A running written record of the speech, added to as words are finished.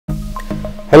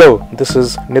Hello, this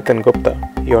is Nitin Gupta,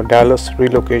 your Dallas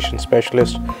relocation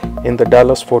specialist in the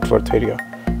Dallas-Fort Worth area.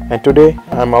 And today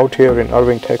I'm out here in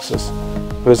Irving, Texas,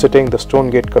 visiting the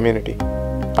Stonegate community.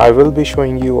 I will be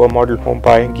showing you a model home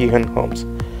by Gehan Homes.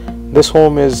 This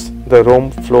home is the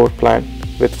Rome floor plan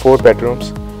with 4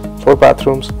 bedrooms, 4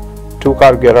 bathrooms,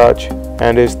 2-car garage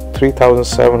and is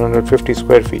 3,750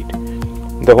 square feet.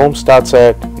 The home starts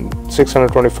at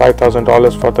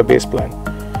 $625,000 for the base plan.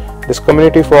 This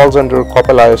community falls under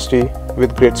Coppell ISD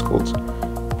with great schools.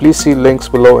 Please see links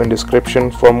below in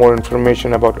description for more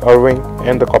information about Irving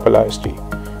and the Coppell ISD.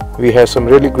 We have some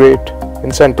really great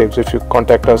incentives if you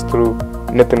contact us through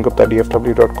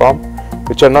nitinguptadfw.com,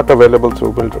 which are not available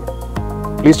through Builder.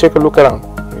 Please take a look around.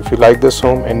 If you like this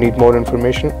home and need more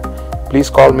information, please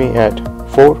call me at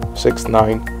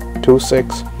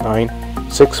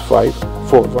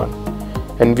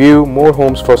 469-269-6541 and view more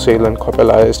homes for sale in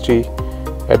Coppell ISD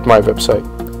at my website.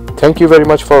 Thank you very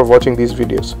much for watching these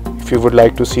videos. If you would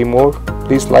like to see more,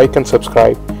 please like and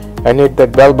subscribe and hit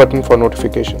that bell button for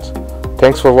notifications.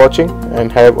 Thanks for watching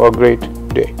and have a great